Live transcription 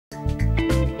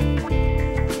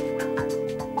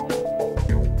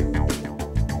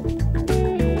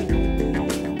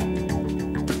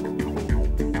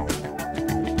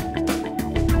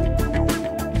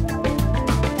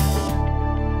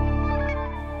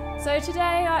So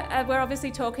today we're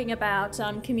obviously talking about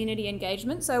community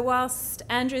engagement. So whilst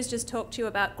Andrew's just talked to you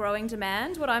about growing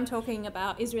demand, what I'm talking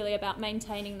about is really about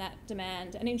maintaining that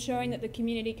demand and ensuring that the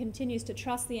community continues to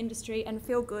trust the industry and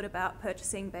feel good about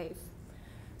purchasing beef.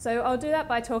 So I'll do that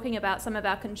by talking about some of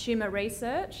our consumer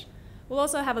research. We'll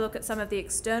also have a look at some of the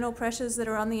external pressures that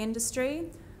are on the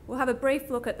industry. We'll have a brief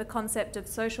look at the concept of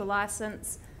social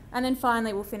licence, and then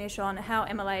finally we'll finish on how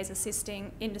MLA is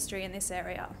assisting industry in this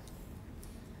area.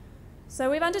 So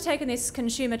we've undertaken this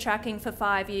consumer tracking for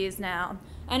 5 years now,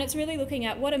 and it's really looking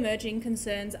at what emerging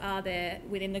concerns are there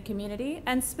within the community,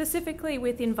 and specifically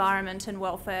with environment and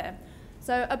welfare.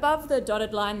 So above the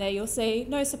dotted line there, you'll see,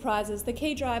 no surprises, the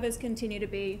key drivers continue to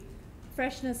be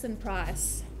freshness and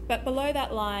price. But below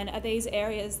that line are these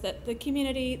areas that the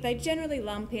community, they generally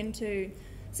lump into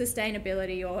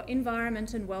sustainability or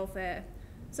environment and welfare.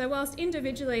 So whilst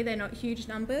individually they're not huge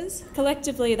numbers,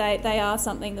 collectively they are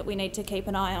something that we need to keep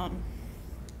an eye on.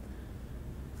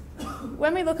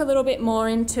 When we look a little bit more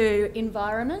into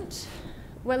environment,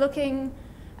 we're looking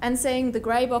and seeing the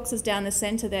grey boxes down the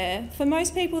centre there. For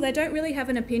most people, they don't really have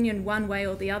an opinion one way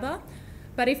or the other,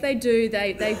 but if they do,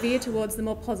 they veer towards the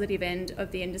more positive end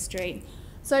of the industry.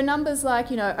 So numbers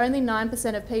like, only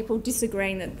 9% of people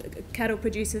disagreeing that cattle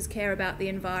producers care about the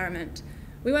environment.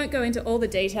 We won't go into all the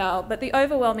detail, but the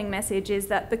overwhelming message is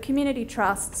that the community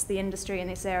trusts the industry in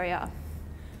this area.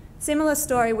 Similar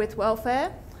story with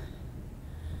welfare.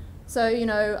 So,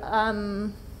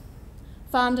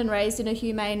 farmed and raised in a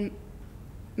humane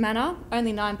manner,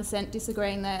 only 9%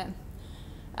 disagreeing there.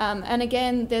 And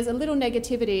again, there's a little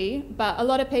negativity, but a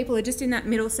lot of people are just in that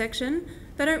middle section.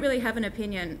 They don't really have an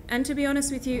opinion. And to be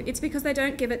honest with you, it's because they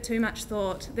don't give it too much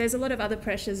thought. There's a lot of other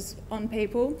pressures on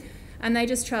people, and they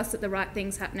just trust that the right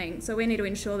thing's happening. So we need to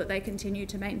ensure that they continue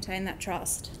to maintain that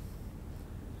trust.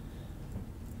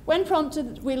 When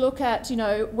prompted, we look at,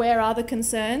 where are the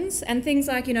concerns, and things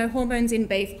like, hormones in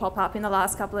beef pop up in the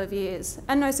last couple of years.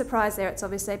 And no surprise there, it's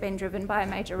obviously been driven by a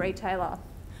major retailer.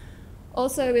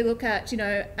 Also, we look at,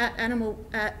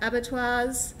 at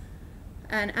abattoirs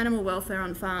and animal welfare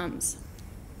on farms.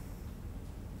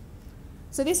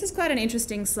 So this is quite an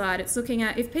interesting slide. It's looking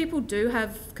at if people do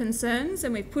have concerns,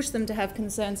 and we've pushed them to have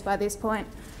concerns by this point,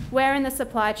 where in the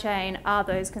supply chain are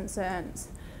those concerns?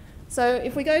 So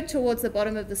if we go towards the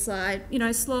bottom of the slide,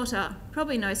 slaughter,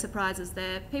 probably no surprises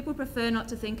there. People prefer not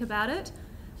to think about it.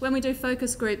 When we do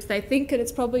focus groups, they think that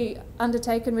it's probably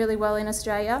undertaken really well in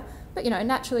Australia, but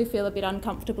naturally feel a bit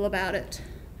uncomfortable about it.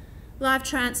 Live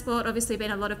transport, obviously been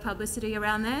a lot of publicity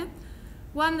around there.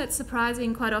 One that's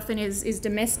surprising quite often is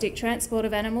domestic transport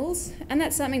of animals, and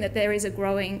that's something that there is a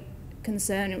growing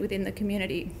concern within the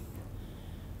community.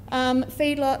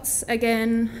 Feedlots,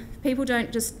 again, people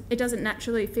it doesn't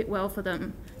naturally fit well for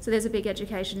them, so there's a big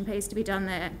education piece to be done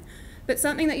there. But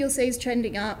something that you'll see is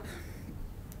trending up,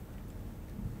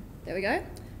 there we go,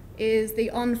 is the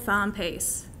on-farm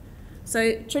piece.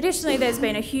 So traditionally there's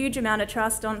been a huge amount of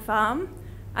trust on farm,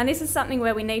 and this is something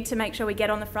where we need to make sure we get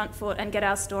on the front foot and get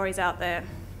our stories out there.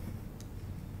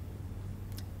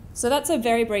 So that's a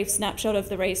very brief snapshot of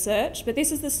the research, but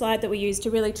this is the slide that we use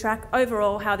to really track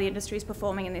overall how the industry is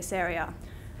performing in this area.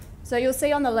 So you'll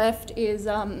see on the left is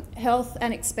health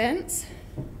and expense,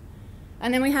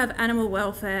 and then we have animal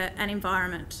welfare and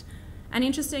environment. And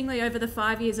interestingly, over the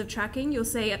 5 years of tracking, you'll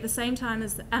see at the same time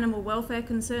as the animal welfare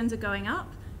concerns are going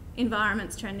up,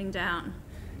 environment's trending down.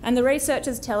 And the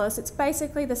researchers tell us it's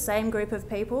basically the same group of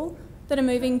people that are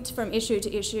moving from issue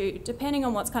to issue, depending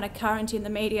on what's kind of current in the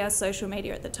media, social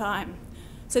media at the time.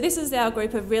 So this is our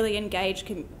group of really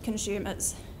engaged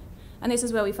consumers, and this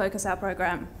is where we focus our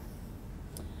program.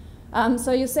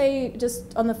 So you'll see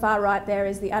just on the far right there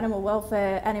is the animal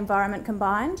welfare and environment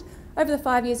combined. Over the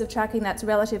 5 years of tracking, that's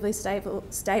relatively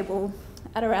stable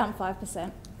at around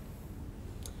 5%.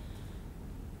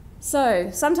 So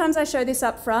sometimes I show this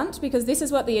up front because this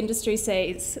is what the industry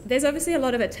sees. There's obviously a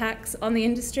lot of attacks on the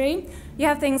industry. You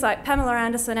have things like Pamela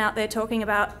Anderson out there talking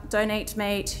about don't eat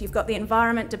meat. You've got the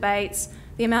environment debates,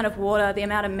 the amount of water, the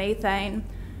amount of methane,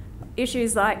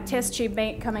 issues like test tube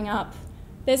meat coming up.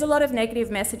 There's a lot of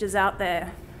negative messages out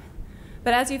there.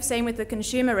 But as you've seen with the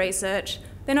consumer research,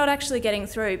 they're not actually getting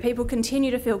through. People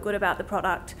continue to feel good about the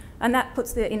product, and that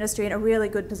puts the industry in a really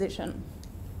good position.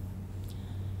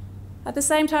 At the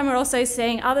same time, we're also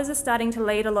seeing others are starting to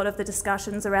lead a lot of the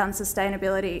discussions around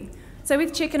sustainability. So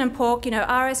with chicken and pork,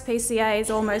 RSPCA is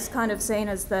almost kind of seen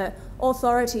as the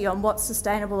authority on what's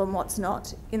sustainable and what's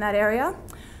not in that area.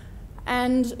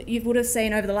 And you would have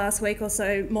seen over the last week or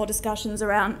so more discussions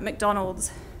around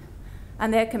McDonald's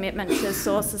and their commitment to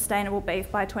source sustainable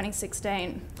beef by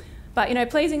 2016. But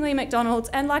pleasingly McDonald's,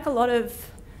 and like a lot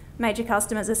of major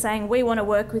customers are saying, we want to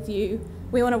work with you,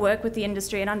 we want to work with the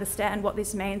industry and understand what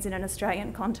this means in an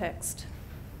Australian context.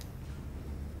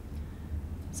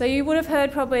 So you would have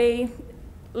heard probably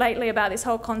lately about this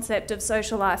whole concept of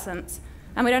social licence,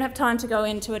 and we don't have time to go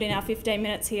into it in our 15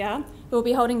 minutes here. We'll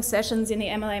be holding sessions in the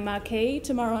MLA Marquee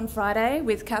tomorrow on Friday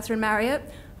with Catherine Marriott,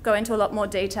 go into a lot more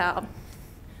detail.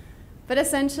 But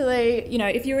essentially, you know,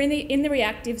 if you're in the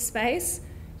reactive space,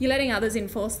 you're letting others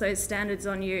enforce those standards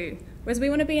on you. Whereas we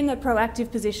want to be in the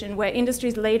proactive position where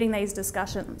industry's leading these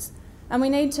discussions. And we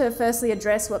need to firstly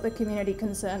address what the community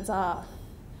concerns are.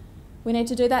 We need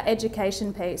to do that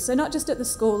education piece. So not just at the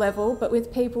school level, but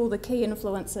with people, the key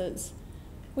influencers.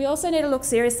 We also need to look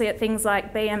seriously at things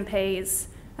like BMPs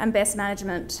and best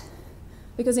management.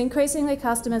 Because increasingly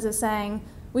customers are saying,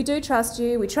 we do trust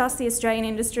you, we trust the Australian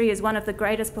industry as one of the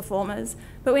greatest performers,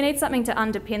 but we need something to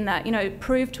underpin that. You know,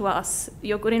 prove to us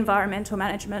your good environmental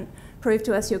management, prove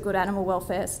to us your good animal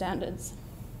welfare standards.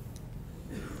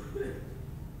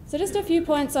 So just a few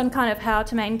points on kind of how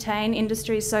to maintain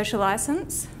industry's social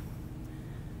licence.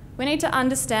 We need to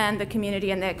understand the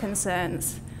community and their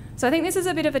concerns. So I think this is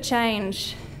a bit of a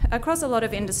change across a lot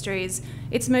of industries.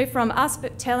 It's moved from us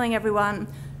telling everyone,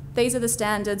 these are the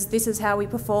standards, this is how we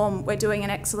perform, we're doing an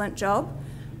excellent job.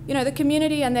 You know, the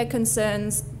community and their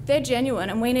concerns, they're genuine,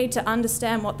 and we need to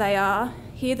understand what they are,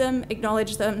 hear them,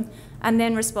 acknowledge them, and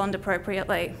then respond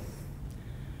appropriately.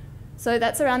 So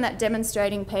that's around that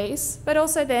demonstrating piece, but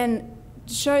also then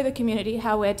show the community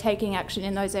how we're taking action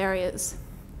in those areas.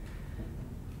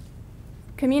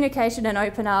 Communication and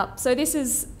open up. So this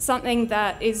is something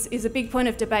that is a big point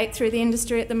of debate through the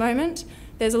industry at the moment.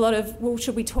 There's a lot of, well,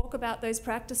 should we talk about those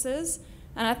practices?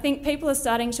 And I think people are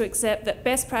starting to accept that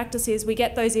best practice is we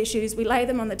get those issues, we lay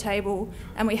them on the table,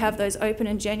 and we have those open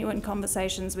and genuine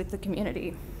conversations with the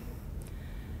community.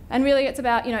 And really it's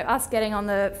about, you know, us getting on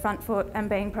the front foot and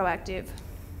being proactive.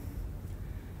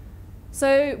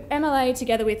 So MLA,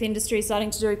 together with industry, is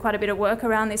starting to do quite a bit of work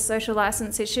around this social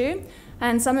licence issue.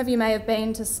 And some of you may have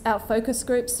been to our focus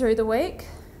groups through the week.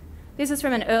 This is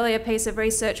from an earlier piece of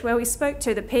research where we spoke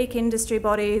to the peak industry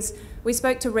bodies, we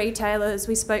spoke to retailers,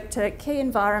 we spoke to key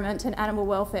environment and animal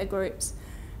welfare groups.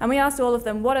 And we asked all of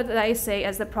them, what do they see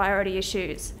as the priority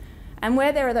issues? And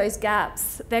where there are those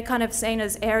gaps, they're kind of seen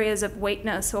as areas of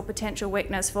weakness or potential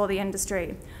weakness for the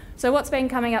industry. So what's been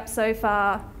coming up so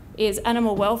far is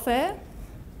animal welfare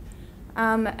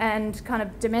and kind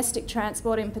of domestic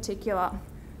transport in particular,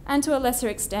 and to a lesser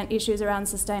extent, issues around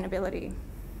sustainability.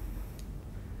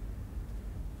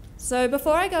 So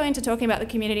before I go into talking about the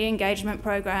community engagement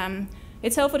program,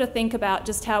 it's helpful to think about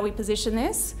just how we position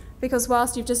this, because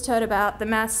whilst you've just heard about the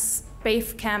mass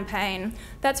beef campaign,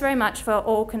 that's very much for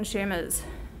all consumers.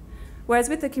 Whereas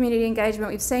with the community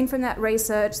engagement, we've seen from that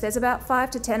research, there's about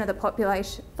 5 to 10%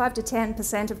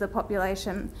 of the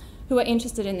population who are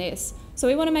interested in this. So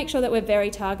we want to make sure that we're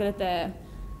very targeted there.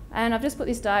 And I've just put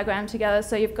this diagram together.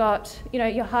 So you've got, you know,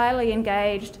 you're highly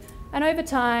engaged, and over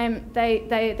time,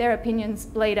 their opinions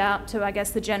bleed out to, I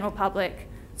guess, the general public.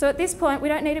 So at this point, we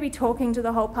don't need to be talking to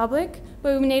the whole public,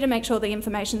 but we need to make sure the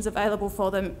information's available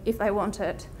for them if they want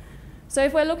it. So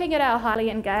if we're looking at our highly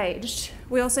engaged,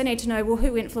 we also need to know, well,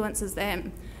 who influences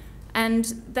them? And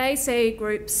they see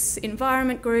groups,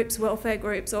 environment groups, welfare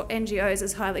groups, or NGOs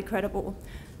as highly credible.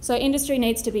 So industry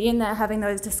needs to be in there having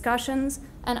those discussions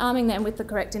and arming them with the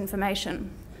correct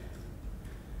information.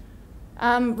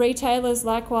 Retailers,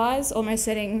 likewise, almost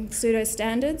setting pseudo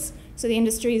standards, so the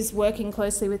industry is working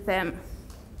closely with them.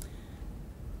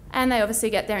 And they obviously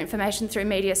get their information through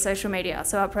media, social media,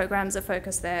 so our programs are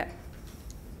focused there.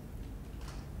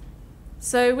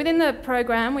 So within the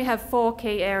program, we have 4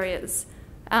 key areas.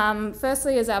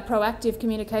 Firstly is our proactive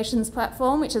communications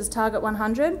platform, which is Target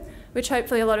 100, which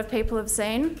hopefully a lot of people have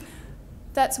seen.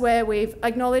 That's where we've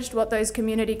acknowledged what those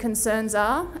community concerns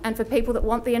are, and for people that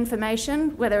want the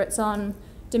information, whether it's on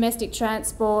domestic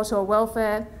transport or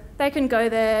welfare, they can go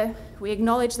there, we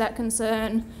acknowledge that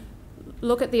concern,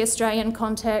 look at the Australian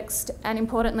context, and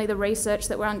importantly the research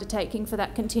that we're undertaking for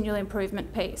that continual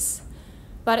improvement piece.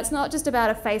 But it's not just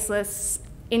about a faceless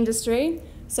industry,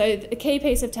 so the key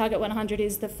piece of Target 100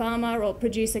 is the farmer or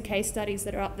producer case studies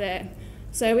that are up there.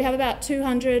 So we have about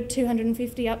 200,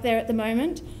 250 up there at the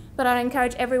moment, but I'd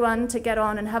encourage everyone to get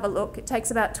on and have a look. It takes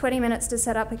about 20 minutes to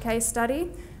set up a case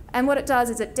study, and what it does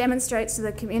is it demonstrates to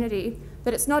the community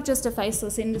that it's not just a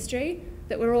faceless industry,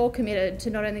 that we're all committed to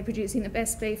not only producing the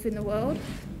best beef in the world,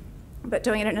 but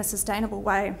doing it in a sustainable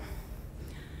way.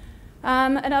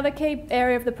 Another key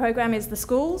area of the program is the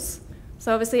schools.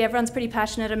 So obviously everyone's pretty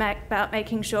passionate about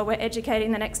making sure we're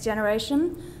educating the next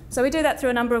generation. So we do that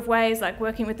through a number of ways, like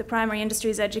working with the Primary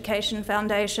Industries Education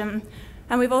Foundation,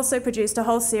 And we've also produced a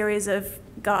whole series of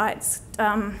guides,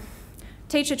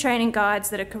 teacher training guides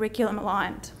that are curriculum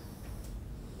aligned.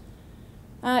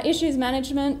 Issues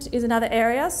management is another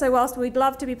area. So whilst we'd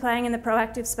love to be playing in the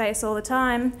proactive space all the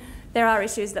time, there are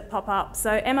issues that pop up.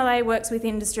 So MLA works with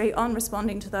industry on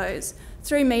responding to those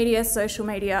through media, social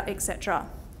media, etc.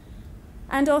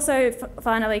 And also,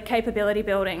 finally, capability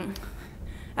building.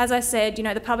 As I said, you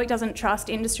know, the public doesn't trust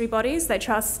industry bodies, they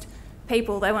trust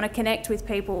people, they want to connect with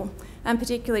people, and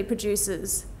particularly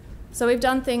producers. So we've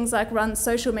done things like run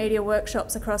social media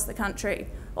workshops across the country,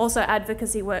 also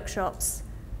advocacy workshops.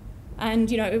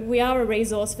 And, you know, we are a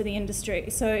resource for the industry.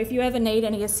 So if you ever need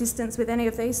any assistance with any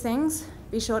of these things,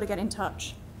 be sure to get in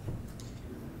touch.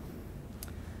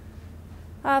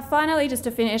 Finally, just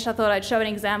to finish, I thought I'd show an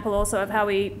example also of how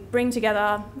we bring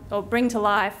together or bring to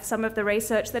life some of the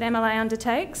research that MLA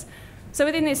undertakes. So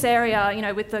within this area, you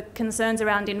know, with the concerns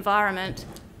around environment,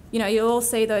 you know, you'll all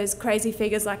see those crazy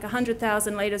figures like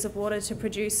 100,000 litres of water to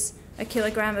produce a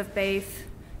kilogram of beef,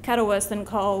 cattle worse than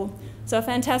coal. So a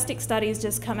fantastic study's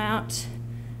just come out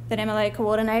that MLA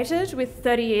coordinated with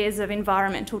 30 years of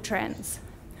environmental trends.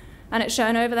 And it's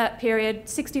shown over that period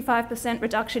 65%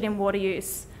 reduction in water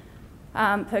use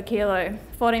per kilo,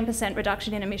 14%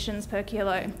 reduction in emissions per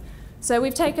kilo. So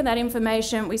we've taken that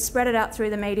information, we spread it out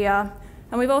through the media,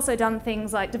 and we've also done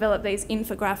things like develop these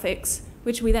infographics,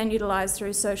 which we then utilise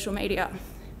through social media.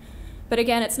 But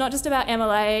again, it's not just about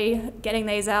MLA getting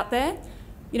these out there.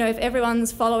 You know, if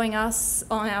everyone's following us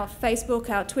on our Facebook,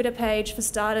 our Twitter page for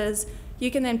starters,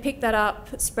 you can then pick that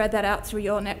up, spread that out through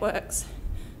your networks.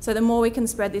 So the more we can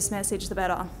spread this message, the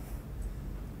better.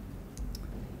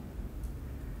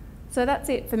 So that's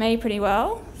it for me pretty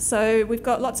well. So we've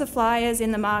got lots of flyers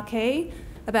in the marquee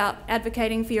about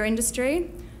advocating for your industry.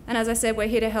 And as I said, we're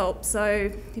here to help.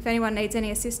 So if anyone needs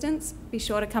any assistance, be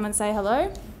sure to come and say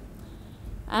hello.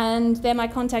 And they're my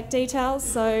contact details,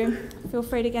 so feel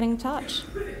free to get in touch.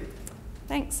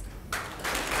 Thanks.